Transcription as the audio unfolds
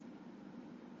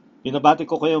Binabati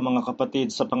ko kayo mga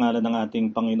kapatid sa pangalan ng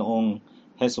ating Panginoong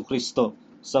Heso Kristo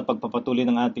sa pagpapatuloy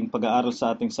ng ating pag-aaral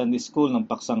sa ating Sunday School ng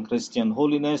Paksang Christian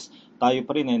Holiness. Tayo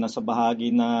pa rin ay nasa bahagi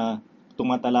na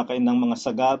tumatalakay ng mga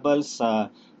sagabal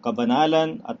sa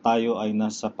kabanalan at tayo ay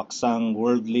nasa paksang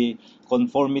worldly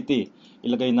conformity.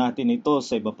 Ilagay natin ito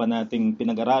sa iba pa nating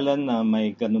pinag-aralan na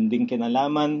may ganun ding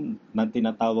kinalaman na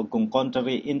tinatawag kong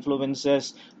contrary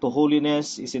influences to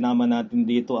holiness. Isinama natin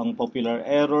dito ang popular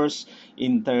errors,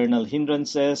 internal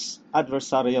hindrances,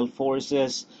 adversarial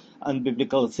forces,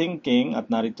 unbiblical thinking, at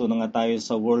narito na nga tayo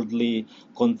sa worldly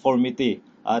conformity.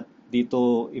 At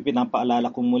dito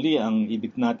ipinapaalala ko muli ang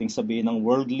ibig nating sabihin ng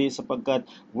worldly sapagkat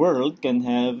world can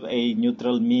have a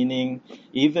neutral meaning,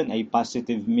 even a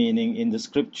positive meaning in the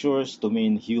scriptures to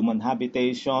mean human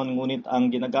habitation. Ngunit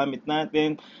ang ginagamit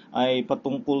natin ay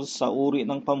patungkol sa uri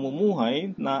ng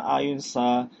pamumuhay na ayon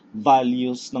sa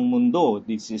values ng mundo.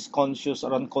 This is conscious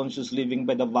or unconscious living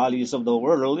by the values of the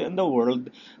world, and the world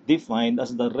defined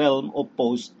as the realm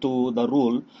opposed to the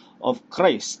rule of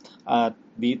Christ. At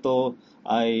dito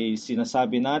ay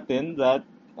sinasabi natin that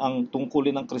ang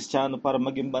tungkulin ng Kristiyano para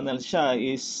maging banal siya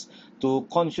is to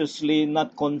consciously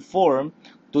not conform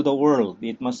to the world.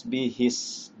 It must be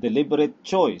his deliberate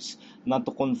choice not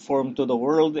to conform to the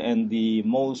world, and the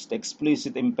most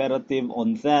explicit imperative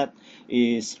on that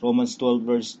is Romans 12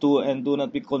 verse 2, and do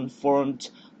not be conformed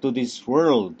to this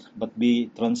world, but be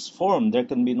transformed. There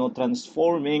can be no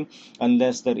transforming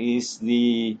unless there is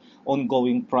the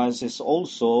ongoing process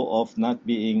also of not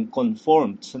being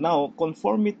conformed. So now,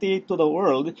 conformity to the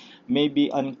world may be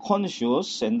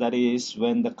unconscious, and that is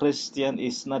when the Christian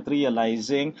is not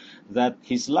realizing that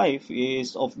his life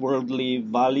is of worldly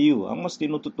value. Ang mas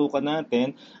tinututukan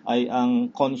natin ay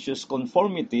ang conscious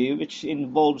conformity, which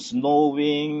involves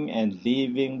knowing and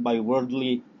living by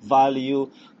worldly value,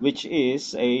 which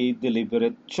is a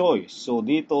deliberate choice. So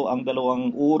dito ang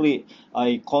dalawang uri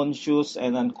ay conscious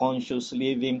and unconscious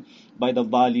living by the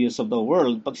values of the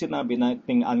world. Pag sinabi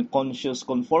natin unconscious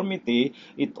conformity,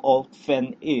 it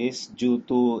often is due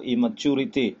to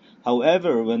immaturity.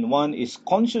 However, when one is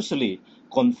consciously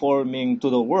conforming to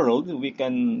the world, we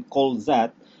can call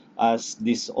that as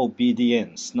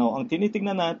disobedience. Now, ang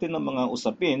tinitingnan natin ng mga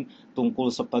usapin tungkol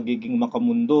sa pagiging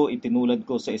makamundo, itinulad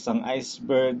ko sa isang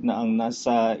iceberg na ang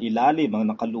nasa ilalim,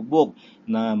 ang nakalubog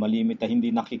na malimit na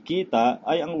hindi nakikita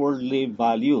ay ang worldly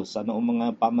values. Ano ang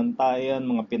mga pamantayan,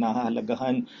 mga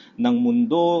pinahahalagahan ng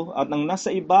mundo, at ang nasa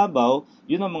ibabaw,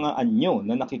 yun ang mga anyo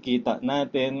na nakikita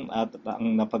natin, at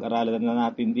ang napag-aralan na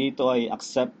natin dito ay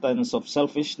acceptance of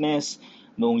selfishness.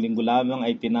 Noong linggo lamang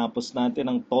ay tinapos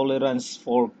natin ang tolerance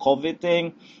for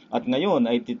coveting, at ngayon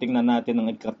ay titingnan natin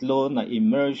ang ikatlo na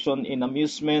immersion in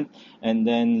amusement, and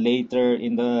then later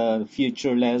in the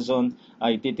future lesson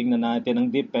ay titingnan natin ang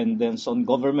dependence on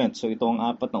government. So ito ang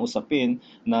apat na usapin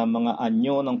na mga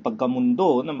anyo ng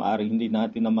pagkamundo na maaaring hindi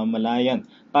natin namamalayan.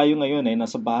 Tayo ngayon ay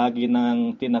nasa bahagi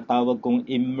ng tinatawag kong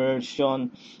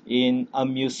immersion in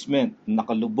amusement.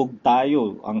 Nakalubog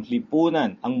tayo, ang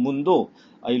lipunan, ang mundo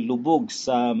ay lubog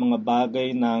sa mga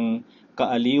bagay ng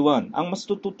kaaliwan. Ang mas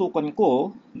tututukan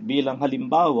ko bilang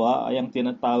halimbawa ay ang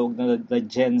tinatawag na the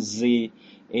Gen Z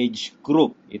age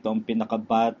group. Ito ang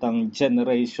pinakabatang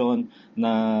generation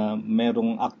na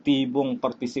merong aktibong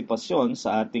partisipasyon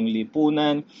sa ating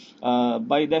lipunan.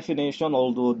 By definition,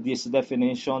 although this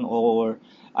definition or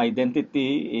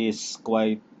identity is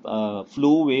quite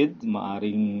fluid,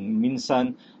 maaring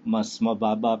minsan mas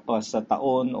mababa pa sa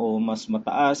taon o mas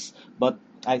mataas, but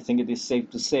I think it is safe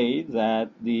to say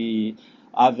that the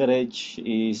average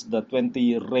is the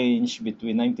 20-year range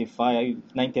between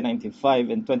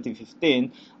 1995 and 2015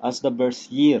 as the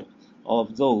birth year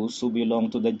of those who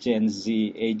belong to the Gen Z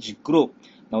age group.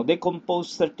 Now, they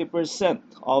compose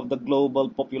 30% of the global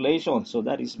population, so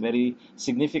that is very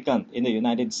significant. In the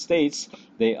United States,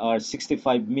 they are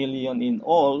 65 million in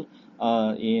all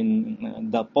in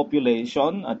the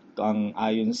population, at ang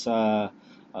ayon sa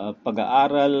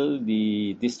pag-aaral,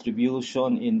 the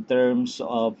distribution in terms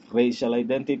of racial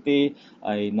identity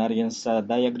ay nariyan sa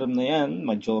diagram na yan.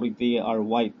 Majority are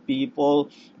white people,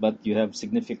 but you have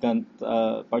significant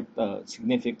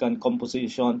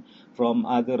composition from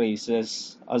other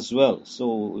races as well.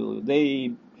 So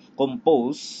they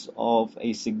compose of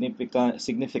a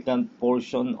significant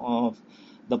portion of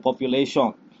the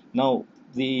population. Now,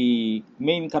 the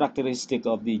main characteristic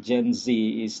of the Gen Z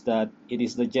is that it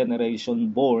is the generation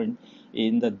born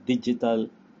in the digital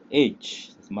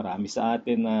age. Marami sa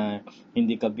atin na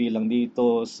hindi kabilang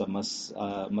dito sa mas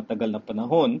matagal na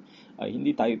panahon,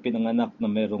 hindi tayo pinanganak na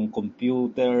merong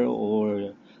computer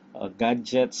or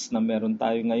gadgets na meron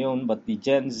tayo ngayon, but the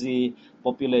Gen Z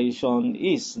population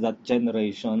is that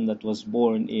generation that was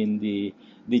born in the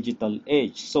digital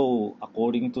age. So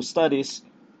according to studies,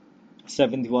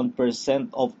 71%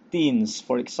 of teens,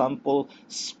 for example,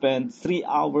 spend 3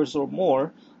 hours or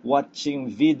more watching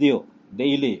video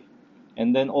daily.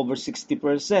 And then over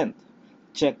 60%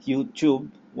 check YouTube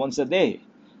once a day.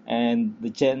 And the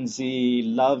Gen Z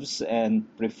loves and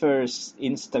prefers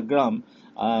Instagram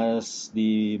as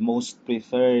the most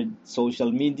preferred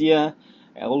social media.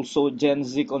 Also, Gen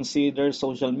Z considers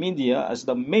social media as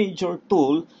the major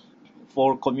tool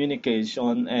for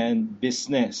communication and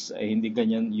business. Hindi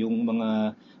ganyan yung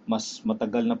mga mas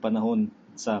matagal na panahon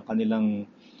sa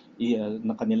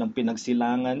na kanilang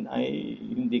pinagsilangan, ay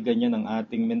hindi ganyan ang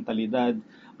ating mentalidad.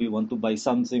 We want to buy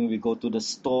something, we go to the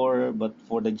store. But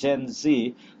for the Gen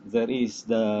Z, there is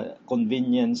the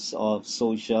convenience of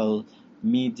social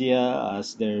media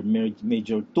as their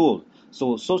major tool.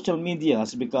 So social media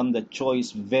has become the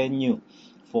choice venue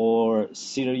for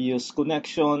serious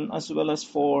connection as well as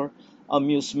for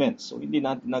amusement. So hindi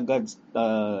natin agad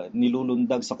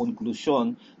nilulundag sa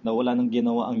konklusyon na wala nang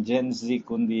ginawa ang Gen Z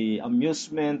kundi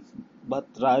amusement, but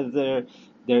rather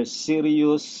their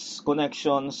serious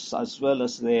connections as well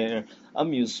as their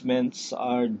amusements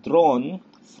are drawn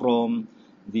from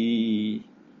the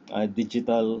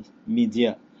digital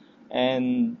media.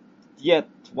 And yet,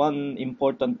 one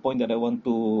important point that I want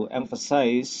to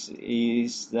emphasize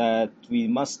is that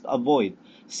we must avoid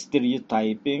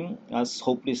stereotyping as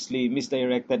hopelessly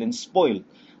misdirected and spoiled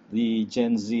the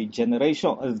Gen Z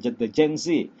generation, the Gen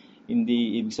Z.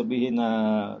 Hindi ibig sabihin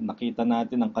na nakita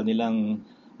natin ang kanilang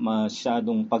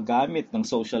masyadong paggamit ng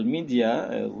social media.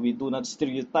 We do not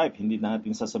stereotype. Hindi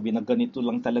natin sasabihin na ganito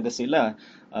lang talaga sila.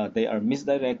 They are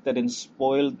misdirected and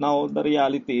spoiled. Now, the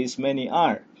reality is many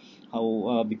are.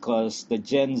 Because the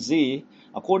Gen Z,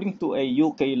 according to a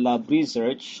UK lab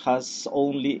research, has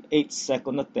only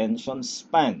 8-second attention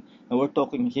span. Now we're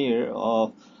talking here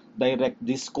of direct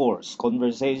discourse,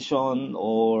 conversation,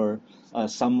 or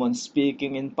someone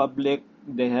speaking in public.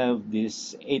 They have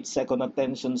this 8-second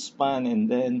attention span,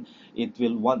 and then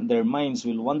their minds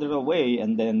will wander away,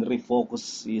 and then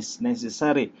refocus is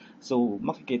necessary. So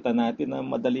makikita natin na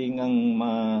madaling ang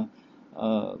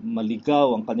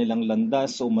maligaw ang kanilang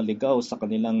landas o maligaw sa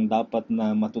kanilang dapat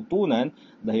na matutunan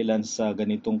dahilan sa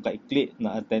ganitong kaikli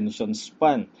na attention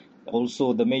span.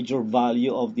 Also, the major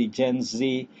value of the Gen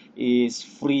Z is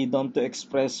freedom to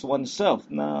express oneself.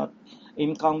 Na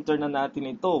encounter na natin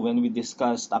ito when we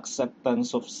discussed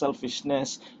acceptance of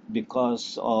selfishness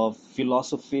because of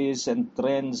philosophies and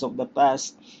trends of the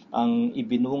past. Ang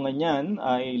ibinunga niyan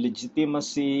ay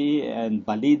legitimacy and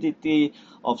validity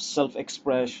of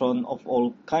self-expression of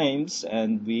all kinds,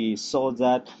 and we saw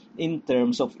that in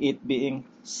terms of it being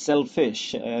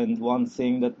selfish. And one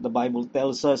thing that the Bible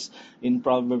tells us in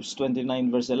Proverbs 29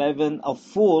 verse 11, a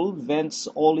fool vents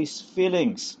all his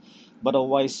feelings, but a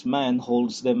wise man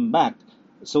holds them back.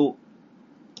 So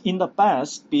in the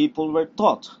past, people were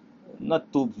taught not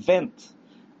to vent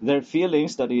their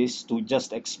feelings, that is, to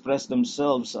just express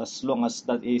themselves as long as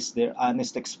that is their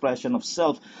honest expression of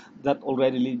self. That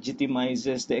already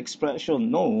legitimizes the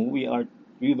expression. No, we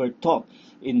were taught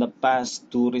in the past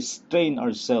to restrain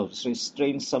ourselves,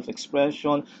 restrain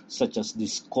self-expression, such as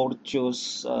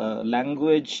discourteous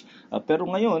language. Pero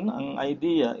ngayon, ang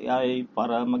idea ay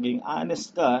para maging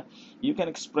honest ka, you can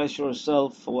express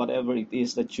yourself whatever it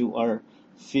is that you are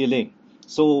feeling.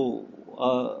 So,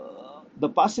 the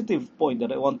positive point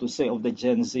that I want to say of the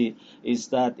Gen Z is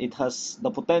that it has the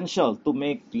potential to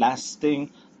make lasting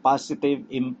positive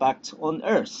impact on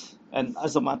Earth. And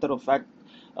as a matter of fact,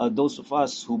 those of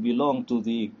us who belong to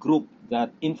the group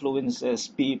that influences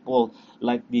people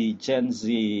like the Gen Z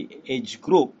age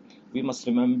group, we must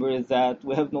remember that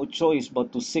we have no choice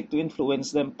but to seek to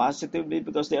influence them positively,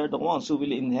 because they are the ones who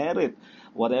will inherit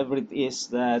whatever it is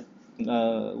that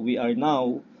we are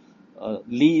now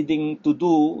leading to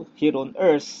do here on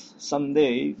Earth.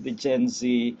 Someday, the Gen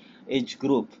Z age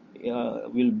group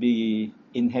will be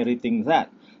inheriting that.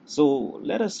 So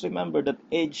let us remember that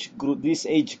this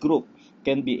age group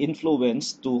can be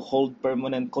influenced to hold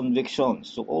permanent convictions.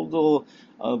 So although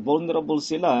vulnerable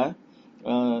sila,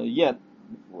 yet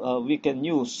we can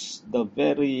use the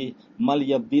very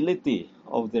malleability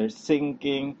of their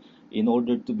thinking in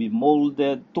order to be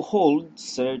molded to hold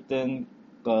certain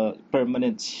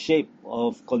permanent shape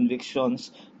of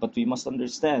convictions. But we must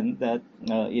understand that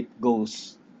it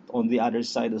goes on the other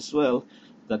side as well,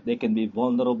 that they can be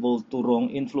vulnerable to wrong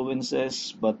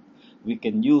influences, but we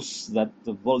can use that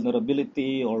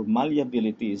vulnerability, or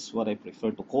malleability is what I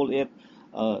prefer to call it,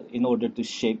 in order to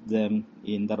shape them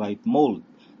in the right mold.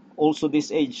 also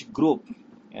this age group,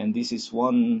 and this is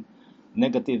one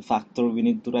negative factor we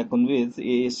need to reckon with,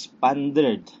 is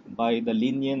pandered by the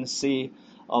leniency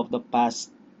of the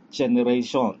past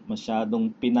generation.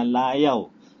 Masyadong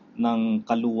pinalayaw ng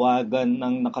kaluwagan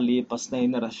ng nakalipas na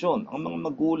henerasyon. Ang mga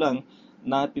magulang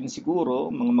natin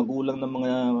siguro, mga magulang ng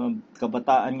mga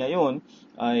kabataan ngayon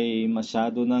ay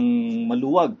masyado ng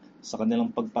maluwag sa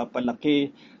kanilang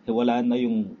pagpapalaki. Wala na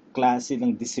yung klase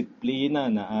ng disiplina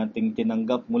na ating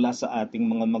tinanggap mula sa ating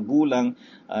mga magulang,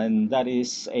 and that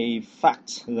is a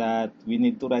fact that we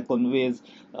need to reckon with.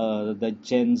 The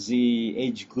Gen Z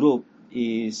age group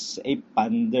is a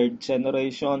pandered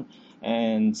generation,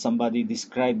 and somebody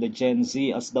described the Gen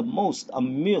Z as the most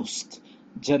amused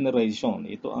generation.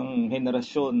 Ito ang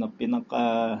henerasyon na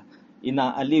pinaka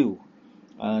inaaliw,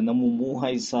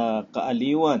 namumuhay sa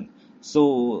kaaliwan.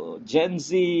 So Gen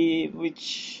Z,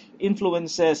 which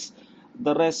influences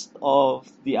the rest of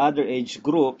the other age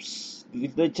groups,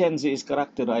 the Gen Z is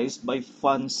characterized by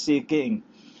fun-seeking.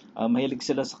 Mahilig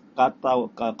sila sa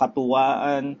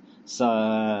katuwaan, sa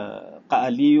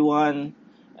kaaliwan,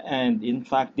 and in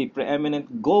fact, the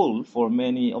preeminent goal for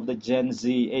many of the Gen Z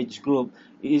age group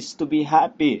is to be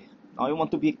happy. Now, I want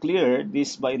to be clear,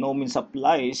 this by no means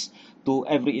applies to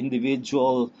every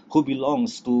individual who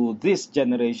belongs to this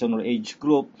generation or age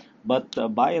group, but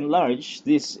by and large,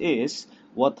 this is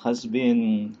what has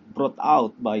been brought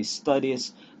out by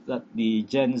studies, that the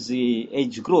Gen Z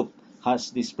age group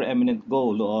has this preeminent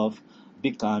goal of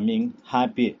becoming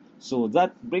happy. So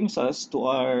that brings us to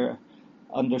our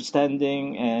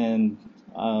understanding and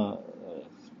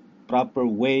proper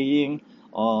weighing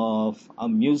of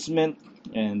amusement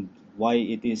and why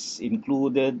it is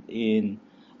included in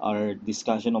our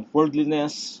discussion of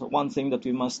worldliness. One thing that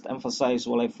we must emphasize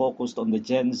while I focused on the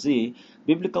Gen Z,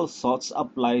 biblical thoughts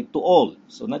apply to all.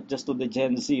 So not just to the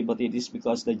Gen Z, but it is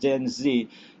because the Gen Z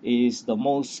is the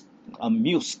most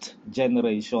amused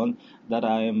generation that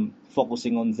I am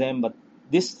focusing on them. But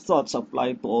these thoughts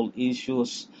apply to all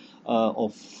issues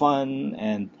of fun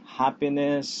and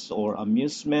happiness or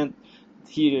amusement.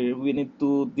 Here we need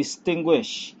to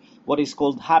distinguish what is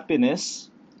called happiness,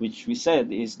 which we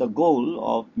said is the goal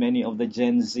of many of the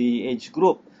Gen Z age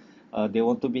group. They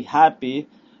want to be happy,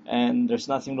 and there's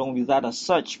nothing wrong with that as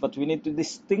such, but we need to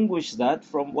distinguish that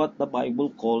from what the Bible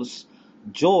calls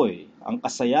joy, ang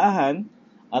kasayahan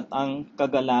at ang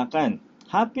kagalakan.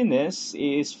 Happiness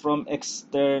is from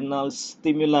external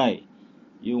stimuli,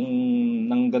 yung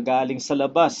nanggagaling sa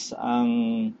labas,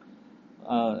 ang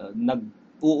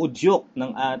nag-uudyok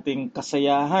ng ating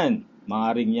kasayahan.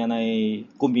 Maaring yan ay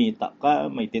kumita ka,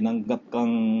 may tinanggap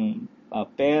kang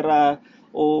pera,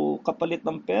 o kapalit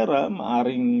ng pera,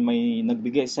 maaring may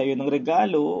nagbigay sa iyo ng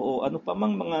regalo, o ano pa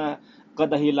mang mga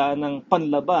kadahilan ng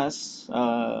panlabas,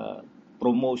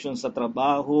 promotion sa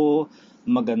trabaho,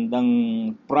 magandang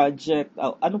project,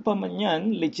 ano pa man yan,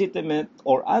 legitimate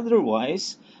or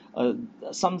otherwise,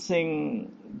 something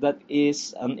that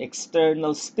is an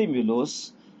external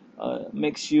stimulus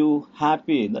makes you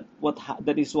happy.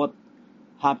 That is what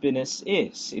happiness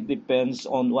is. It depends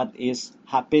on what is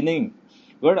happening.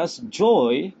 Whereas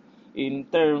joy, in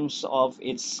terms of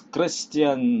its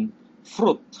Christian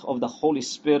fruit of the Holy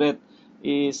Spirit,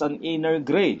 is an inner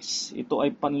grace. Ito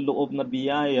ay panloob na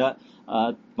biyaya,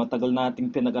 at matagal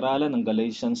nating pinag-aralan ng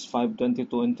Galatians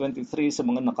 5:22 and 23 sa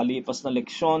mga nakalipas na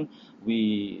leksyon. We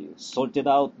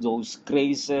sorted out those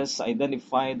graces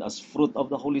identified as fruit of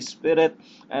the Holy Spirit,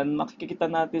 and makikita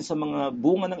natin sa mga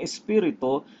bunga ng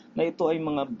Espiritu na ito ay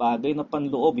mga bagay na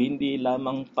panloob, hindi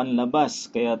lamang panlabas.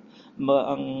 Kaya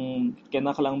ang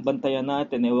kinakailangang bantayan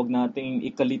natin ay huwag nating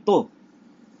ikalito.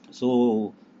 So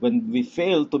when we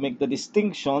fail to make the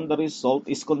distinction, the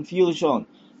result is confusion.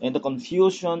 And the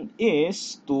confusion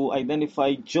is to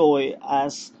identify joy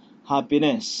as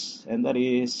happiness. And that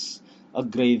is a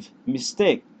grave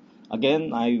mistake.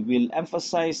 Again, I will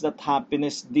emphasize that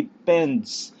happiness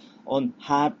depends on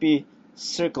happy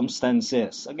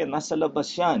circumstances. Again, nasa labas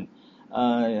yan.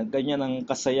 Ganyan ang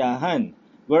kasayahan.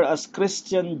 Whereas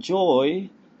Christian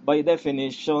joy, by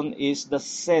definition, is the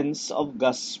sense of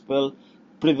gospel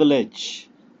privilege.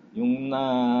 Yung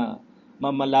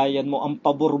mamalayan mo ang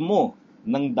pabor mo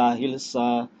nang dahil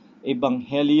sa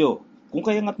ebanghelyo. Kung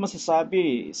kaya nga't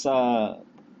masasabi sa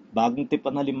bagong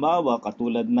tipan halimbawa,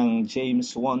 katulad ng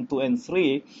James 1, 2, and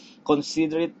 3,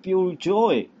 consider it pure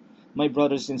joy, my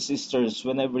brothers and sisters,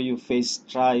 whenever you face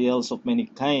trials of many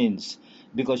kinds,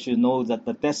 because you know that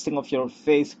the testing of your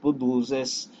faith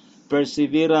produces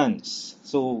perseverance.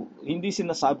 So, hindi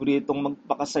sinasabi ritong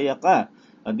magpakasaya ka.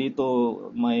 Dito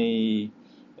may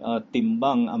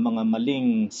timbang ang mga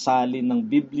maling salin ng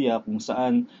Biblia kung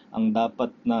saan ang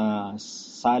dapat na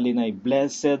salin ay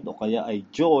blessed o kaya ay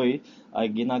joy, ay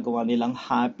ginagawa nilang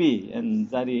happy,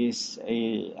 and that is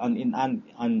an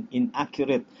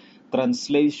inaccurate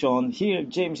translation. Here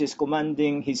James is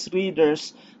commanding his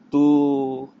readers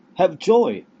to have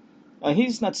joy.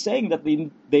 He's not saying that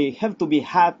they have to be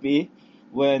happy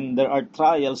when there are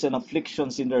trials and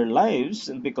afflictions in their lives,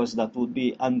 and because that would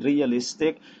be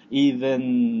unrealistic,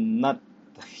 even not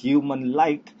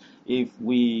human-like, if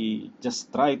we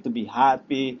just try to be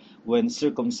happy when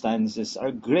circumstances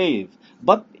are grave.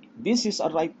 But this is a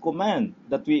right command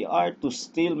that we are to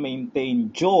still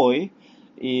maintain joy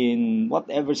in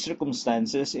whatever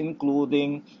circumstances,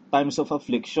 including times of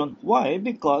affliction. Why?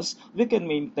 Because we can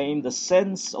maintain the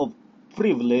sense of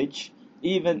privilege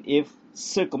even if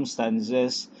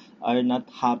circumstances are not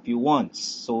happy ones.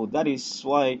 So that is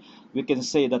why we can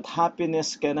say that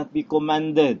happiness cannot be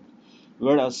commanded,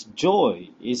 whereas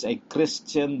joy is a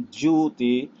Christian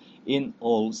duty in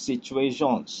all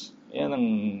situations. Yan ang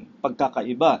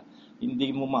pagkakaiba.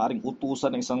 Hindi mo maaaring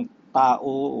utusan ng isang tao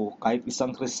o kahit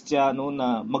isang Kristiyano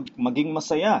na maging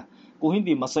masaya kung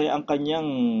hindi masaya ang kanyang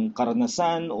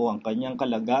karanasan o ang kanyang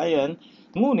kalagayan.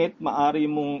 Ngunit maari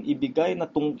mong ibigay na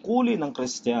tungkulin ng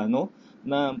Kristiyano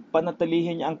na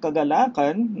panatilihin niya ang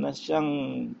kagalakan na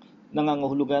siyang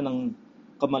nangangahulugan ng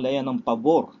kamalayan ng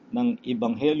pabor ng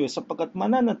Ebanghelyo, sapagkat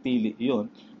mananatili iyon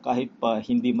kahit pa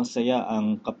hindi masaya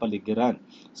ang kapaligiran.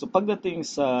 So pagdating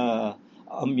sa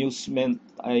amusement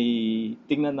ay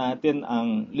tingnan natin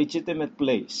ang legitimate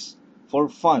place for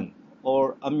fun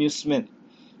or amusement.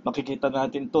 Makikita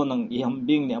natin to ng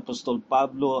ihambing ni Apostol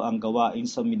Pablo ang gawain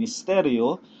sa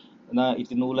ministeryo na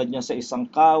itinulad niya sa isang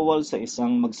kawal, sa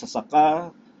isang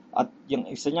magsasaka, at yung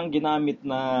isa niyang ginamit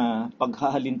na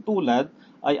paghahalin tulad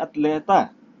ay atleta.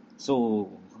 So,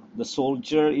 the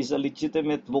soldier is a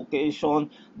legitimate vocation.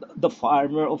 The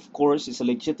farmer, of course, is a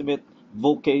legitimate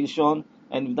vocation.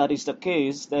 And if that is the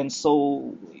case, then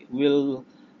so will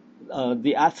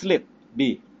the athlete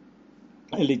be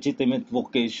a legitimate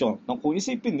vocation. Now, kung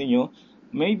isipin niyo,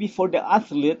 maybe for the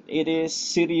athlete, it is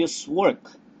serious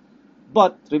work.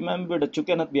 But remember that you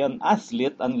cannot be an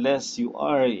athlete unless you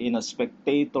are in a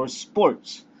spectator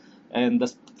sports. And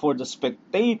for the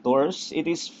spectators, it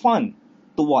is fun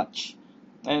to watch.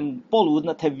 And Paul would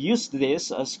not have used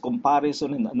this as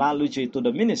comparison and analogy to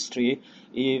the ministry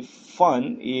if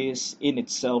fun is in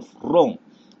itself wrong.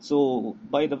 So,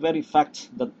 by the very fact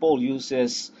that Paul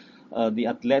uses the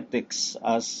athletics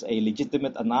as a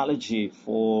legitimate analogy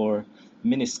for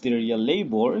ministerial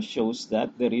labor, shows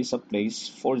that there is a place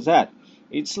for that.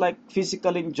 It's like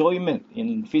physical enjoyment.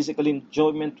 In physical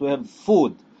enjoyment, we have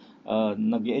food.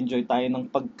 Nag-enjoy tayo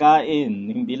ng pagkain.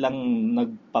 Hindi lang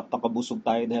nagpapakabusog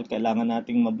tayo dahil kailangan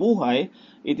nating mabuhay.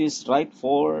 It is right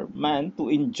for man to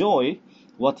enjoy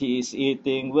what he is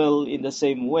eating. Well, in the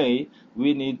same way,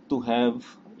 we need to have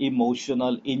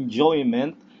emotional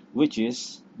enjoyment, which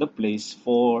is the place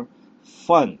for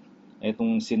fun.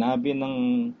 Itong sinabi ng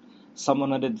Psalm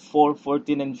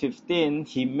 104:14 and 15,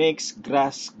 He makes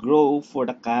grass grow for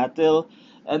the cattle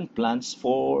and plants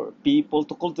for people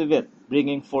to cultivate,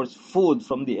 bringing forth food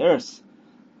from the earth.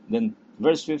 Then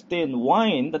verse 15,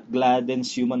 wine that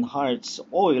gladdens human hearts,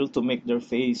 oil to make their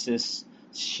faces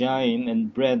shine, and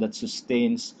bread that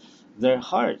sustains their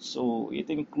hearts. So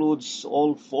it includes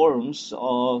all forms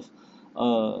of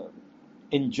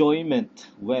enjoyment,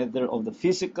 whether of the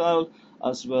physical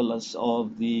as well as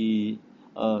of the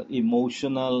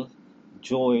emotional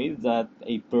joy that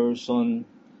a person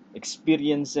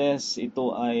experiences.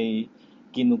 Ito ay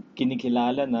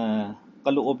kinikilala na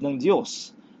kaloob ng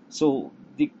Diyos. So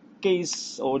the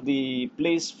case or the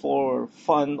place for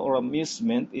fun or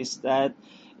amusement is that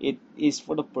it is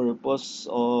for the purpose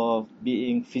of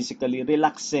being physically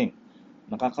relaxing.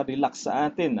 Nakaka-relax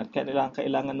sa atin at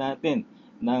kailangan natin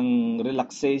ng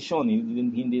relaxation,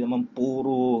 hindi naman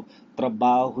puro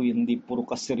trabaho, hindi puro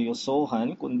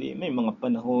kaseryosohan, kundi may mga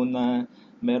panahon na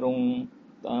merong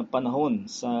panahon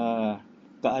sa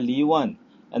kaaliwan.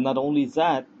 And not only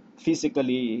that,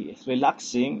 physically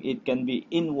relaxing, it can be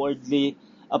inwardly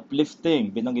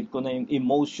uplifting. Binanggit ko na yung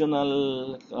emotional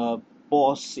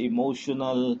pause,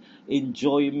 emotional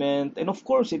enjoyment, and of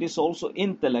course, it is also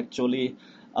intellectually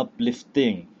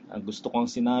uplifting. Gusto kong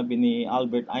sinabi ni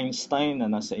Albert Einstein na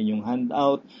nasa inyong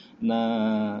handout na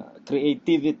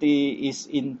creativity is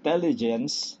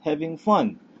intelligence having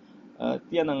fun. At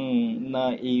yan ang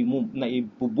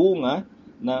naibubunga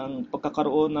ng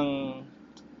pagkakaroon ng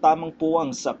tamang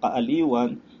puwang sa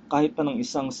kaaliwan. Kahit pa ng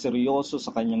isang seryoso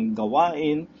sa kanyang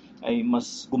gawain, ay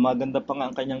mas gumaganda pa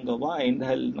nga ang kanyang gawain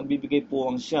dahil nagbibigay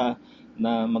puwang siya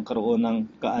na magkaroon ng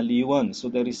kaaliwan. So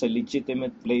there is a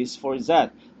legitimate place for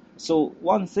that. So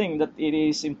one thing that it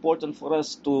is important for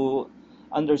us to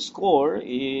underscore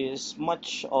is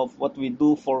much of what we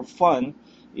do for fun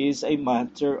is a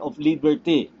matter of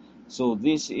liberty. So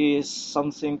this is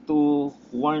something to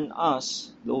warn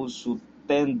us, those who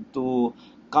tend to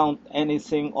count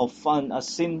anything of fun as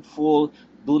sinful.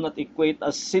 Do not equate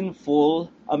as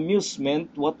sinful amusement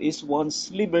what is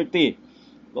one's liberty.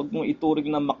 Huwag mong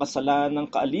ituring na makasalanang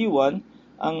kaaliwan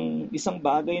ang isang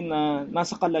bagay na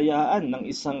nasa kalayaan ng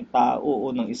isang tao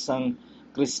o ng isang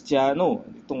Kristiyano.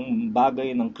 Itong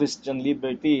bagay ng Christian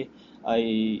liberty ay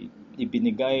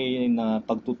ibinigay na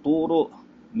pagtuturo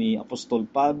ni Apostol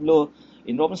Pablo.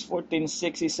 In Romans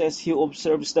 14:6, he says, "He who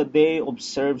observes the day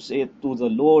observes it to the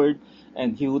Lord,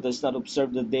 and he who does not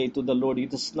observe the day to the Lord, he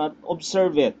does not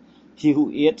observe it. He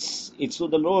who eats to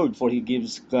the Lord, for he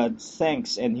gives God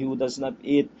thanks, and he who does not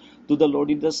eat to the Lord,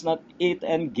 he does not eat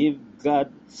and give God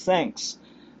thanks."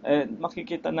 And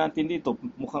makikita natin dito,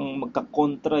 mukhang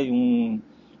magkakontra yung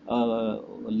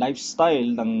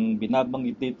lifestyle ng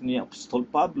binabanggit dito ni Apostol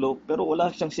Pablo, pero wala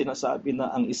siyang sinasabi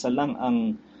na ang isa lang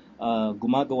ang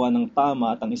gumagawa ng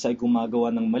tama at ang isa ay gumagawa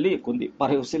ng mali, kundi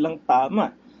pareho silang tama.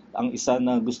 Ang isa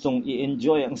na gustong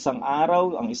i-enjoy ang isang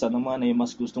araw, ang isa naman ay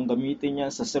mas gustong gamitin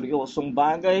niya sa seryosong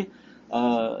bagay.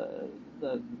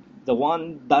 The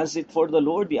one does it for the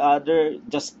Lord, the other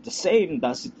just the same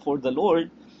does it for the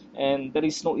Lord, and there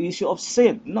is no issue of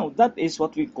sin. Now, that is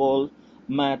what we call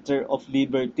matter of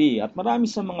liberty. At marami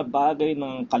sa mga bagay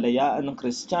ng kalayaan ng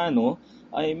Kristiyano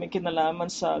ay may kinalaman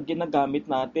sa ginagamit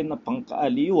natin na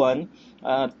pangkaaliwan.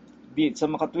 At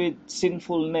sa makatwid,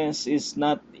 sinfulness is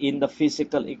not in the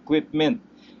physical equipment.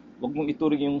 Huwag mong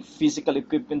ituring yung physical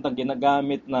equipment ang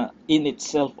ginagamit na in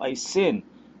itself ay sin.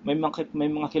 May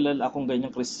mga kilala akong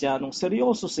ganyang Kristiyanong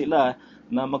seryoso sila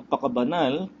na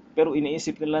magpakabanal, pero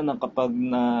iniisip nila na kapag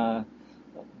na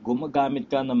gumagamit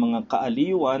ka ng mga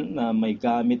kaaliwan na may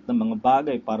gamit ng mga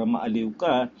bagay para maaliw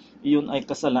ka, iyon ay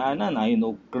kasalanan. I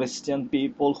know Christian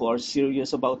people who are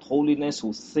serious about holiness who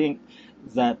think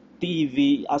that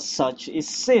TV as such is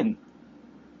sin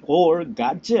or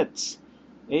gadgets.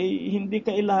 Hindi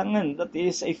kailangan. That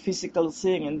is a physical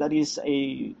thing, and that is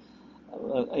a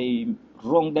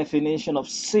wrong definition of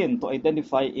sin to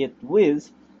identify it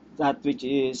with that which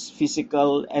is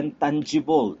physical and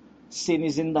tangible. Sin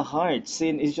is in the heart.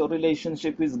 Sin is your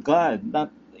relationship with God, not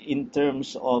in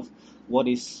terms of what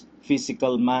is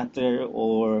physical matter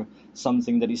or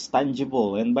something that is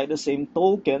tangible. And by the same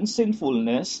token,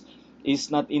 sinfulness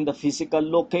is not in the physical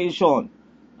location.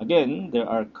 Again, there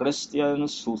are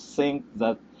Christians who think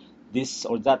that this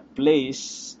or that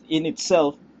place in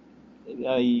itself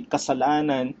ay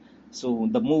kasalanan. So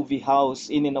the movie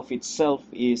house in and of itself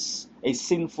is a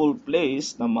sinful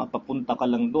place na mapapunta ka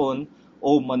lang doon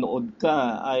o manood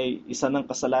ka ay isa ng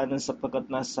kasalanan sapagkat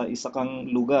nasa isa kang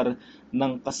lugar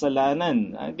ng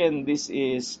kasalanan. Again, this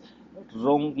is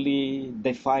wrongly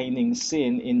defining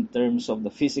sin in terms of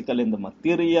the physical and the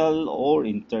material or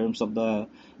in terms of the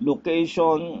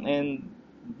location, and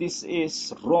this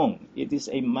is wrong. It is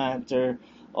a matter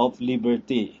of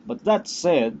liberty. But that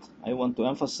said, I want to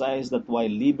emphasize that while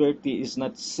liberty is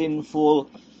not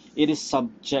sinful, it is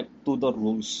subject to the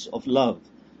rules of love.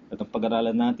 At ang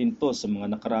pag-aralan natin to sa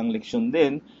mga nakaraang leksyon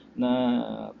din na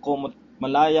kung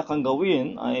malaya kang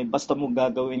gawin ay basta mo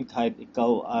gagawin kahit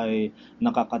ikaw ay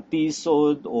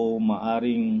nakakatisod o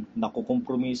maaring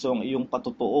nakukompromiso ang iyong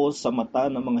patutuo sa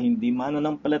mata ng mga hindi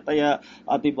mananampalataya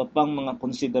at iba pang mga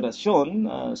konsiderasyon.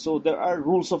 So there are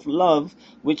rules of love,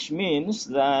 which means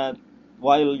that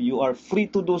while you are free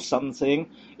to do something,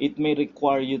 it may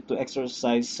require you to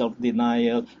exercise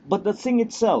self-denial. But the thing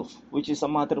itself, which is a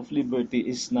matter of liberty,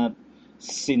 is not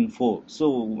sinful. So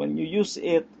when you use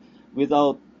it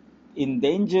without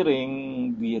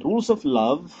endangering the rules of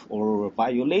love or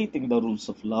violating the rules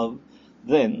of love,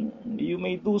 then you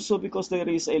may do so because there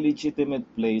is a legitimate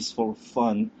place for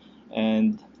fun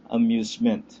and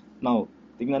amusement. Now,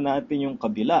 tingnan natin yung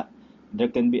kabila.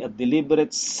 There can be a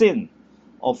deliberate sin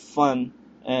of fun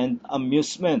and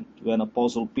amusement. When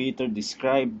Apostle Peter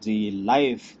described the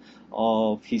life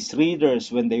of his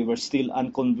readers when they were still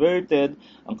unconverted,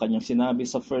 ang kanyang sinabi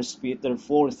sa 1 Peter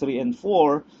 4:3 and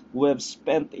 4, "We have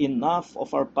spent enough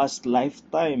of our past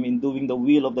lifetime in doing the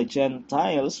will of the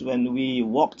Gentiles when we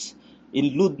walked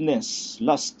in lewdness,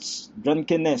 lusts,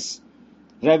 drunkenness,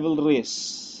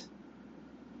 revelries."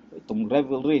 Itong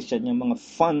revelries, yan yung mga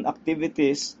fun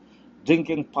activities,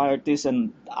 drinking parties,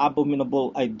 and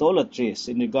abominable idolatries.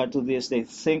 In regard to this, they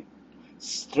think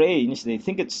it's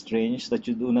strange that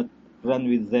you do not run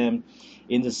with them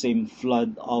in the same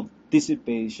flood of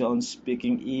dissipation,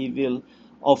 speaking evil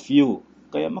of you.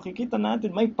 Kaya makikita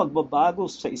natin may pagbabago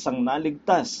sa isang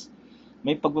naligtas.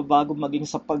 May pagbabago maging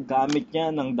sa paggamit niya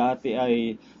ng dati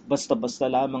ay basta-basta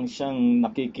lamang siyang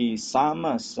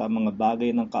nakikisama sa mga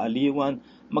bagay ng kaaliwan,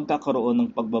 magkakaroon ng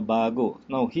pagbabago.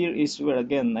 Now, here is where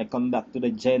again I come back to the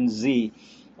Gen Z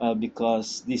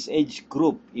because this age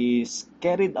group is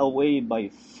carried away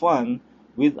by fun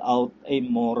without a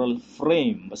moral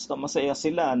frame. Basta masaya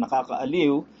sila,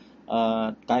 nakakaaliw,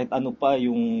 kahit ano pa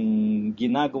yung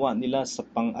ginagawa nila sa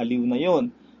pang-aliw na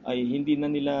yon ay hindi na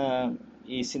nila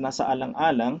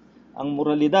isinasaalang-alang ang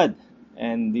moralidad.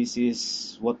 And this is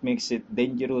what makes it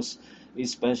dangerous,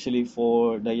 especially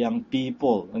for the young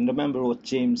people. And remember what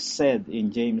James said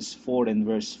in James 4 and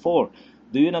verse 4.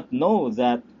 Do you not know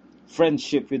that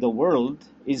friendship with the world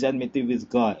is enmity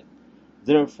with God?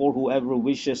 Therefore, whoever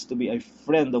wishes to be a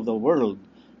friend of the world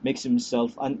makes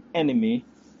himself an enemy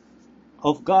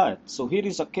of God. So here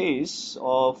is a case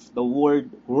of the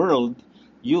word world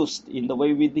used in the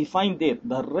way we defined it,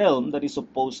 the realm that is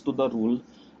opposed to the rule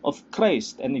of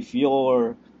Christ. And if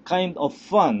your kind of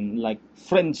fun, like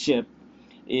friendship,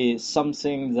 is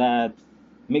something that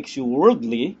makes you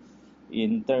worldly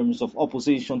in terms of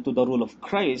opposition to the rule of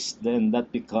Christ, then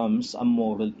that becomes a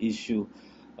moral issue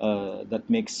that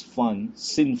makes fun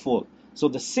sinful. So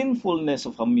the sinfulness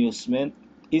of amusement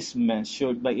is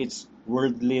measured by its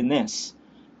worldliness.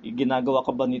 Ginagawa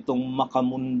ka ba nitong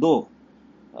makamundo?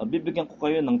 Bibigyan ko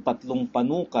kayo ng 3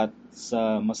 panukat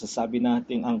sa masasabi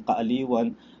nating ang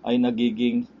kaaliwan ay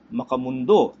nagiging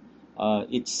makamundo.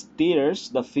 It steers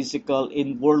the physical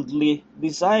in worldly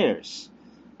desires.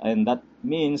 And that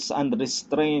means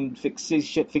unrestrained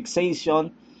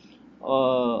fixation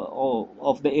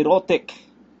of the erotic.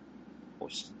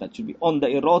 That should be on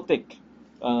the erotic.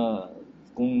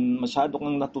 Kung masyado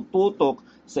kang natututok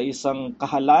sa isang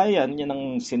kahalayan, yan ang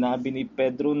sinabi ni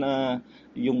Pedro na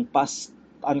yung past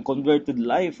unconverted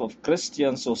life of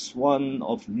Christians was one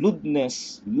of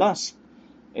lewdness, lust.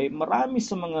 Marami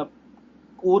sa mga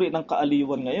uri ng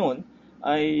kaaliwan ngayon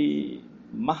ay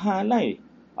mahalay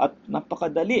at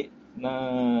napakadali na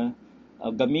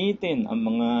gamitin ang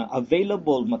mga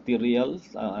available materials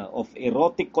of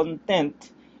erotic content.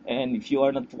 And if you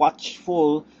are not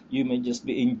watchful, you may just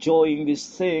be enjoying these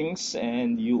things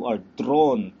and you are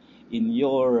drawn in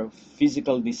your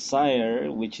physical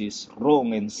desire, which is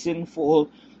wrong and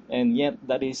sinful, and yet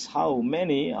that is how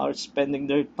many are spending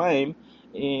their time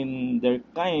in their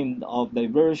kind of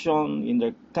diversion, in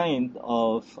their kind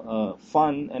of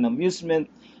fun and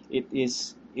amusement. It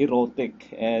is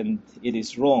erotic and it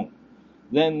is wrong.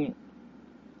 Then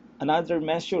another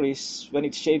measure is when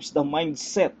it shapes the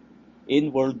mindset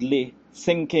in worldly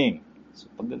thinking. So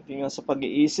pagdating sa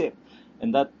pag-iisip,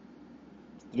 and that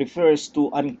refers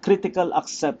to uncritical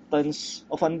acceptance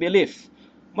of unbelief.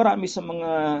 Marami sa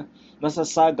mga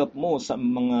nasasagap mo sa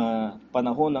mga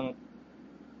panahon ng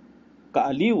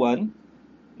kaaliwan,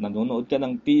 nanonood ka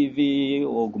ng TV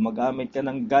o gumagamit ka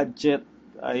ng gadget,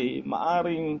 ay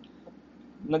maaring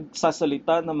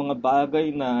nagsasalita ng mga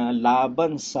bagay na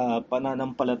laban sa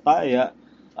pananampalataya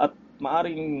at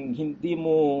maaring hindi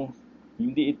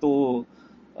ito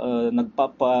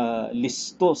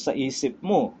nagpapalisto sa isip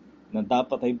mo na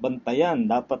dapat ay bantayan,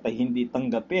 dapat ay hindi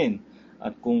tanggapin.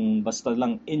 At kung basta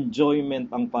lang enjoyment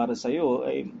ang para sa iyo,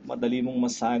 ay madali mong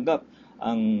masagap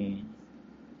ang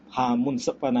hamon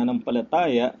sa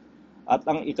pananampalataya. At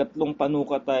ang 3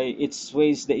 panukat ay it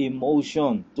sways the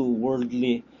emotion to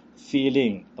worldly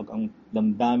feeling. Pag ang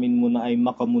damdamin mo na ay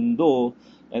makamundo,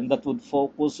 and that would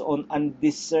focus on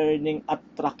undiscerning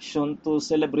attraction to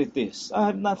celebrities.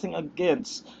 I have nothing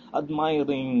against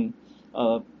admiring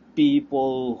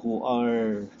people who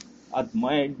are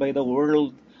admired by the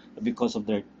world because of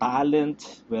their talent,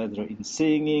 whether in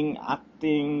singing,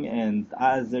 acting, and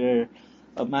other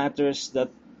matters that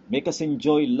make us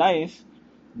enjoy life.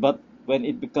 But when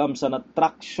it becomes an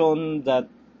attraction that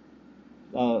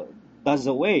does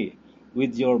away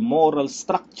with your moral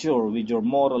structure, with your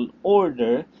moral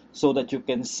order, so that you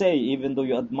can say, even though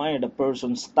you admire the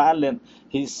person's talent,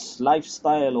 his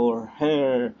lifestyle or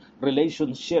her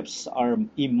relationships are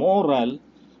immoral,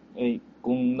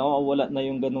 kung nawawala na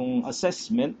yung ganong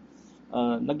assessment,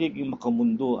 nagiging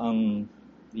makamundo ang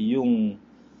iyong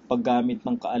paggamit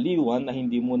ng kaaliwan na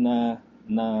hindi mo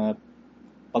na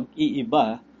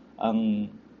pag-iiba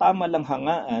ang tama lang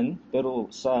hangaan,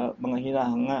 pero sa mga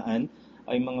hinahangaan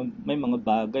ay may mga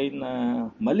bagay na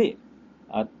mali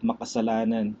at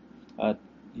makasalanan, at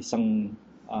isang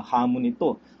hamon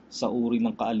ito sa uri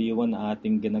ng kaaliwan na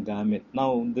ating ginagamit.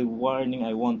 Now, the warning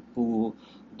I want to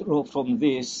draw from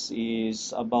this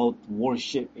is about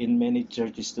worship in many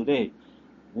churches today.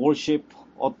 worship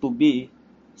ought to be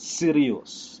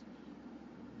serious.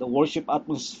 The worship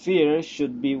atmosphere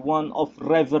should be one of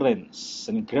reverence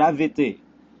and gravity.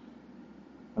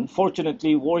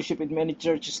 Unfortunately, worship in many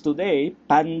churches today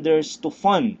panders to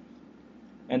fun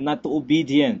and not to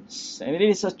obedience. And it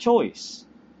is a choice.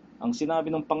 Ang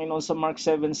sinabi ng Panginoon sa Mark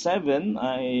 7:7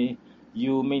 ay,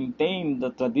 you maintain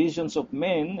the traditions of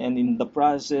men, and in the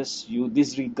process, you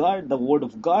disregard the Word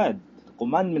of God, the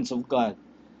commandments of God.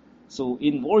 So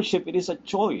in worship, it is a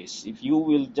choice. If you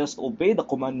will just obey the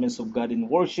commandments of God in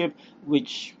worship,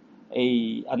 which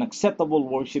an acceptable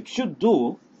worship should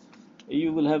do,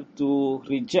 you will have to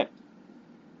reject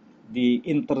the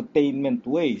entertainment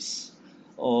ways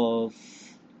of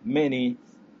many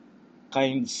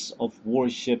kinds of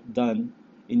worship done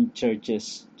in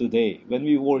churches today. When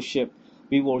we worship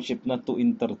not to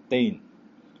entertain.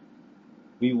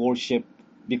 We worship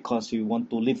because we want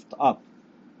to lift up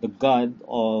the God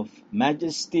of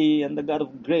majesty and the God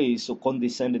of grace who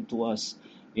condescended to us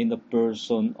in the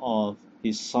person of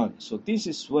His Son. So this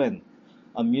is when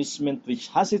amusement, which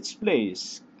has its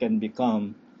place, can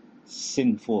become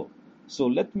sinful. So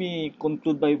let me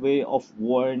conclude by way of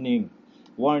warning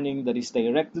that is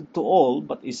directed to all,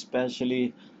 but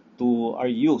especially to our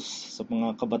youth, sa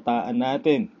mga kabataan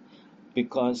natin.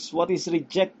 Because what is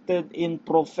rejected in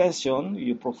profession,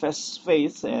 you profess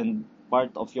faith, and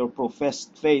part of your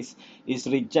professed faith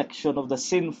is rejection of the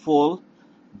sinful,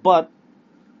 but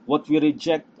what we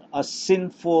reject as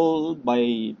sinful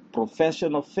by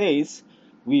profession of faith,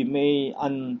 we may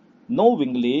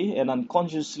unknowingly and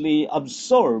unconsciously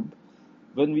absorb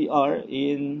when we are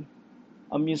in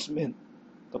amusement.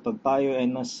 Kapag tayo ay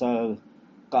nasa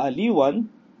kaaliwan,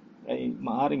 ay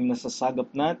maaring nasasagap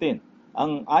natin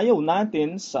ang ayaw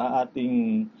natin sa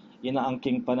ating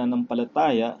inaangking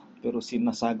pananampalataya, pero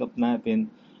sinasagap natin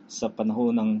sa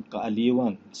panahon ng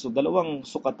kaaliwan. So dalawang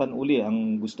sukatan uli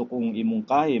ang gusto kong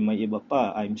imungkahi, may iba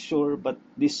pa I'm sure, but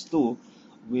these two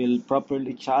will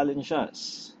properly challenge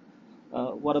us.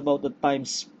 What about the time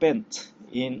spent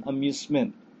in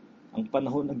amusement? Ang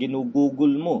panahon na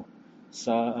ginugugol mo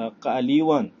sa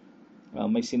kaaliwan.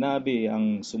 May sinabi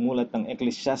ang sumulat ng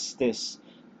Ecclesiastes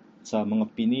sa mga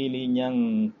pinili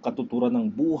niyang katuturan ng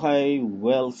buhay,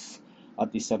 wealth, at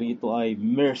isa rito ay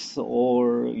mirth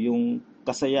or yung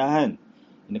kasayahan.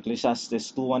 In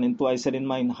Ecclesiastes 2:1 and 2, I said in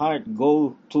mine heart,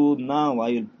 go to now,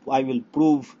 I will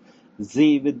prove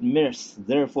thee with mirth,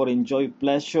 therefore enjoy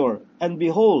pleasure. And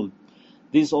behold,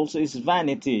 this also is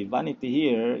vanity. Vanity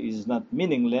here is not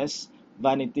meaningless.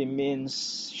 Vanity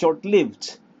means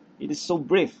short-lived. It is so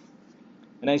brief.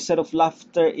 And I said of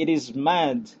laughter, it is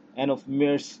mad, and of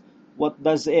mirth, what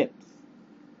does it?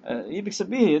 Ibig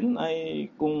sabihin ay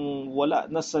kung wala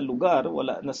na sa lugar,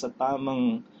 wala na sa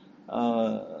tamang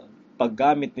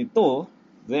paggamit nito,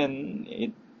 then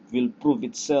it will prove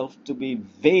itself to be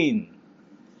vain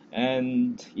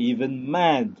and even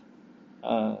mad.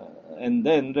 And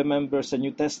then remember sa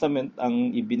New Testament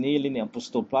ang ibinili ni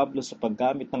Apostol Pablo sa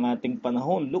paggamit ng ating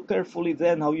panahon. Look carefully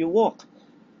then how you walk.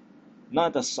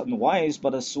 Not as unwise,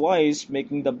 but as wise,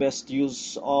 making the best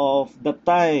use of the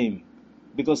time,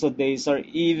 because the days are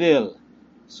evil.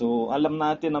 So, alam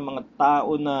natin ang mga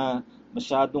tao na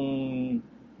masyadong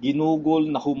ginugol,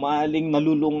 na humaling,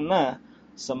 nalulung na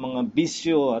sa mga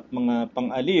bisyo at mga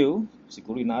pang-aliw.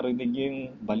 Siguro narinig niyo yung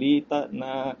balita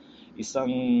na isang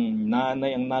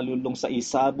nanay ang nalulung sa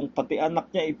isabong, pati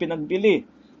anak niya ipinagbili.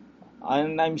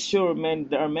 And I'm sure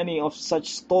there are many of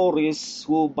such stories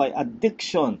who by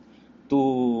addiction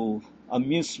to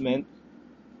amusement,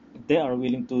 they are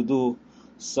willing to do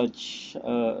such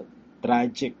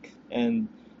tragic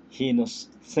and heinous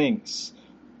things.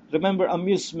 Remember,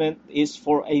 amusement is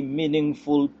for a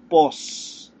meaningful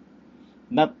pause,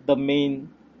 not the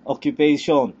main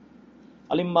occupation.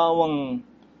 Alimbawang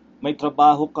may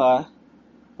trabaho ka,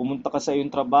 pumunta ka sa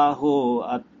iyong trabaho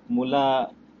at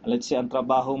mula, let's say, ang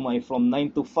trabaho mo ay from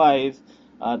 9 to 5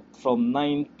 at from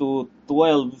 9 to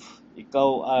 12,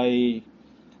 ikaw ay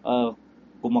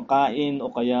kumakain o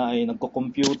kaya ay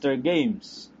nagko-computer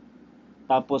games.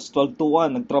 Tapos 12 to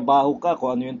 1, nagtrabaho ka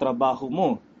kung ano yung trabaho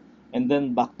mo. And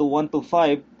then back to 1 to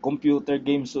 5, computer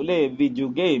games uli, video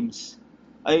games.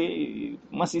 Ay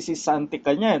masisisante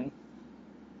ka niyan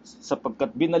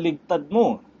sapagkat binaligtad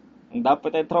mo. Ang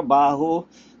dapat ay trabaho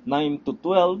 9 to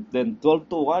 12, then 12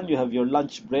 to 1, you have your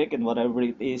lunch break and whatever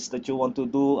it is that you want to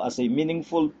do as a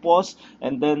meaningful pause.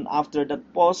 And then after that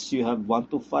pause, you have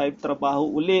 1 to 5 trabaho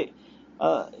uli.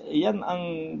 Yan ang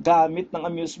gamit ng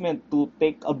amusement, to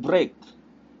take a break,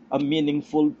 a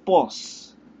meaningful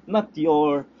pause, not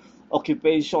your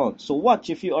occupation. So watch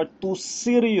if you are too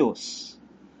serious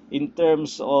in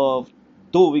terms of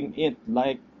doing it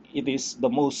like it is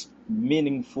the most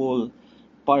meaningful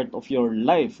part of your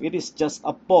life. It is just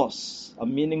a pause, a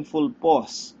meaningful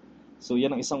pause. So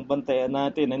yan ang isang bantayan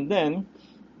natin. And then,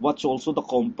 watch also the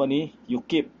company you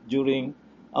keep during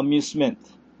amusement.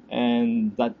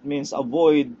 And that means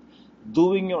avoid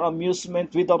doing your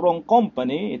amusement with the wrong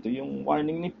company. Ito yung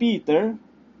warning ni Peter.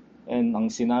 And ang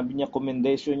sinabi niya,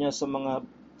 commendation niya sa mga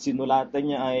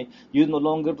sinulatan niya ay, you no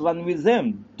longer run with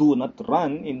them. Do not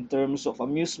run in terms of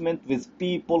amusement with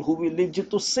people who will lead you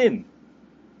to sin.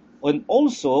 And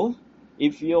also,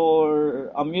 if your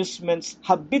amusements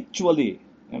habitually,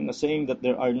 I'm not saying that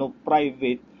there are no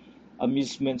private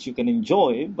amusements you can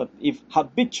enjoy, but if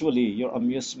habitually your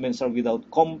amusements are without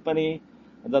company,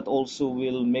 that also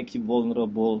will make you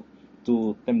vulnerable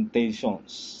to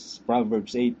temptations.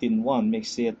 Proverbs 18:1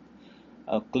 makes it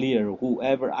clear,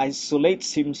 whoever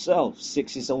isolates himself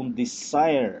seeks his own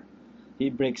desire. He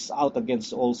breaks out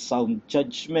against all sound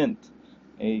judgment.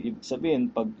 Ibig sabihin,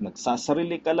 pag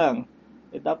nagsasarili ka lang,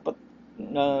 dapat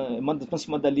mas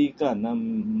madali ka na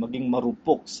maging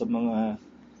marupok sa mga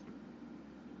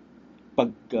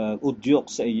pag-udyok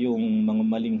sa iyong mga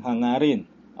maling hangarin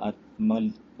at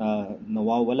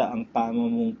nawawala ang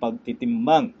tama mong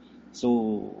pagtitimbang. So,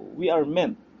 we are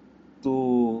meant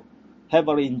to have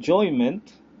our enjoyment,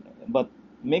 but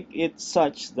make it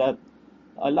such that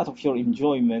a lot of your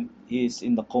enjoyment is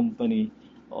in the company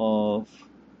of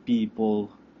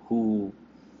people who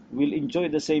will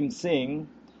enjoy the same thing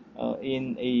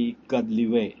in a godly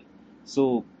way.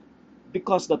 So,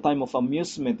 because the time of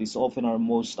amusement is often our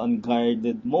most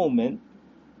unguarded moment,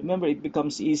 remember, it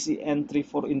becomes easy entry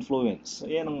for influence.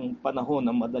 Ayan ang panahon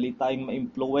na madali tayong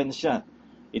ma-impluwensya.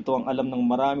 Ito ang alam ng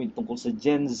marami tungkol sa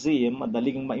Gen Z,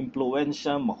 madaling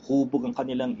ma-impluwensya, mahubog ang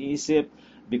kanilang isip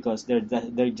because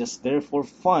they're just there for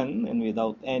fun and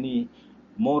without any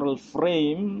moral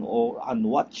frame or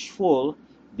unwatchful.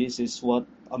 This is what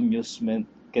amusement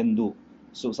can do.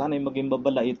 So sana'y maging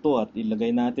babala ito at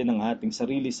ilagay natin ang ating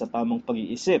sarili sa tamang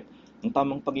pag-iisip. Ang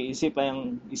tamang pag-iisip ay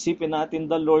ang isipin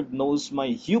natin, the Lord knows my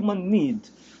human need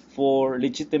for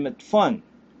legitimate fun,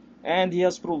 and He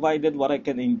has provided what I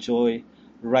can enjoy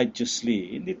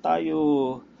righteously. Hindi tayo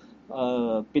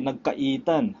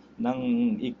pinagkaitan ng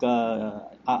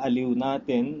ika-aaliw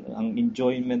natin, ang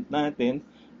enjoyment natin,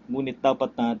 ngunit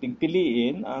dapat nating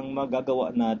piliin ang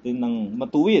magagawa natin ng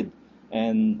matuwid.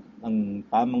 And ang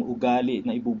tamang ugali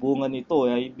na ibubunga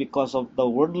nito ay because of the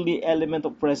worldly element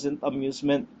of present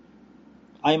amusement,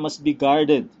 I must be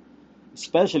guarded.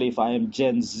 Especially if I am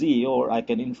Gen Z or I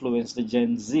can influence the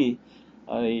Gen Z,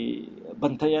 ay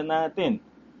bantayan natin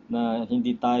na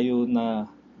hindi tayo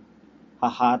na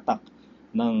hahatak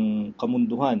ng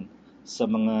kamunduhan sa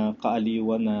mga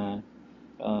kaaliwan na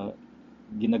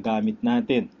ginagamit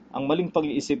natin. Ang maling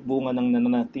pag-iisip bunga ng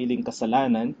nananatiling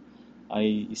kasalanan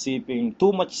ay isiping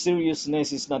too much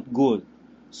seriousness is not good.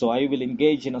 So I will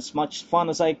engage in as much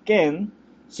fun as I can,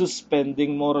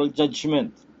 suspending moral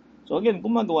judgment. So again,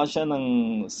 gumagawa siya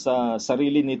sa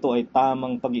sarili nito ay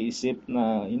tamang pag-iisip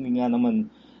na hindi nga naman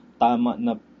tama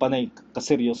na panay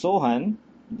kaseryosohan.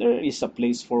 There is a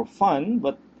place for fun,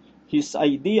 but his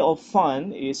idea of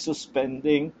fun is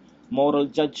suspending moral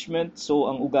judgment. So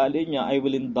ang ugali niya, I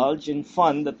will indulge in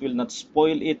fun that will not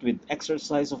spoil it with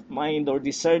exercise of mind or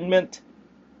discernment.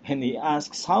 And he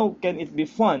asks, how can it be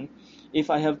fun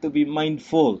if I have to be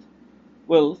mindful?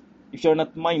 Well, if you're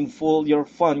not mindful, your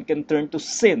fun can turn to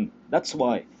sin. That's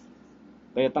why.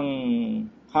 Kaya ang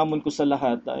hamon ko sa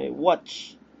lahat ay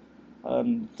watch.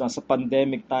 Nasa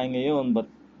pandemic tayo ngayon, but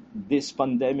this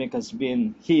pandemic has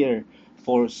been here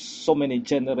for so many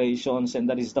generations, and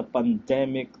that is the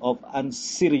pandemic of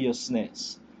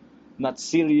unseriousness. Not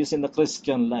serious in the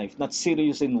Christian life, not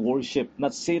serious in worship,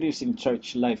 not serious in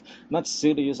church life, not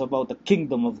serious about the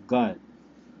kingdom of God.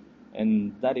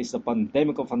 And that is the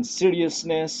pandemic of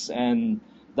unseriousness, and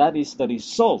that is the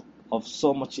result of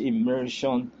so much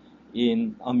immersion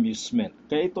in amusement.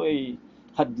 Kaya ito ay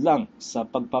hadlang sa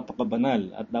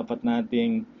pagpapakabanal at dapat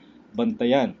nating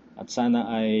bantayan. At sana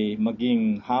ay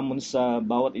maging hamon sa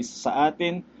bawat isa sa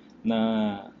atin na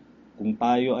kung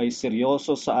tayo ay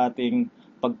seryoso sa ating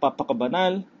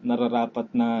pagpapakabanal,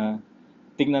 nararapat na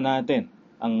tingnan natin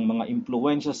ang mga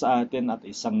impluwensya sa atin at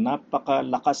isang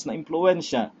napakalakas na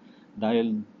impluwensya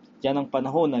dahil yan ang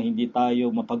panahon na hindi tayo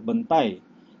mapagbantay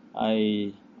ay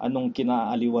anong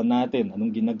kinaaliwan natin,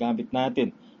 anong ginagamit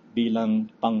natin bilang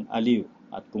pang-aliw.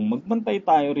 At kung magbantay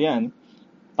tayo riyan,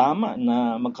 tama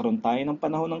na magkaroon tayo ng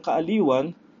panahon ng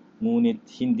kaaliwan, ngunit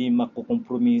hindi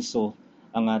makukompromiso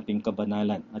ang ating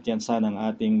kabanalan. At yan sana ang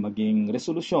ating maging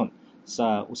resolusyon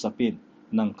sa usapin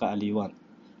ng kaaliwan.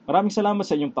 Maraming salamat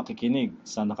sa inyong pakikinig.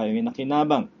 Sana kayo ay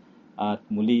nakinabang at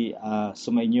muli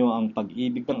sumainyo ang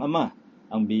pag-ibig ng Ama,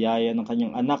 ang biyaya ng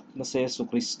kanyang anak na si Jesu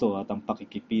Kristo at ang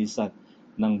pakikipisan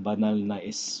ng banal na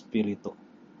Espiritu.